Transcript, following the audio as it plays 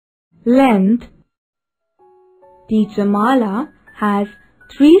Length. Teacher Mala has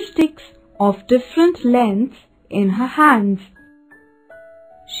 3 sticks of different lengths in her hands.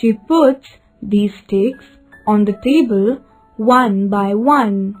 She puts these sticks on the table one by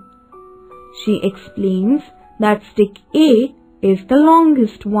one. She explains that stick A is the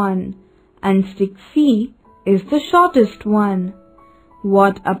longest one and stick C is the shortest one.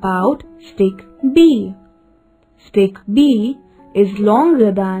 What about stick B? Stick B is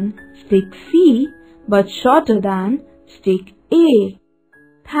longer than stick C but shorter than stick A.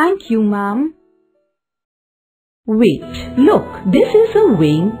 Thank you, ma'am. Wait, look, this is a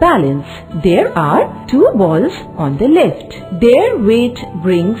weighing balance. There are 2 balls on the left. Their weight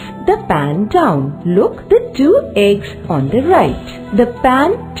brings the pan down. Look, the 2 eggs on the right. The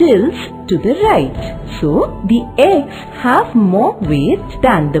pan tilts to the right. So, the eggs have more weight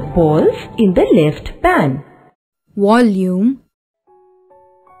than the balls in the left pan. Volume.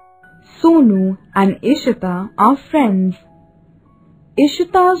 Sonu and Ishita are friends.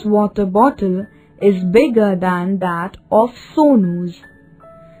 Ishita's water bottle is bigger than that of Sonu's.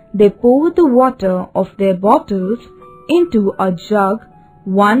 They pour the water of their bottles into a jug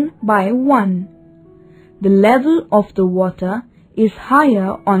one by one. The level of the water is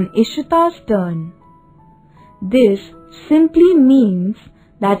higher on Ishita's turn. This simply means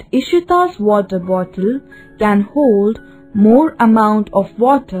that Ishita's water bottle can hold more amount of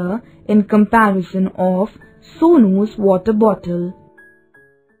water in comparison of Sonu's water bottle.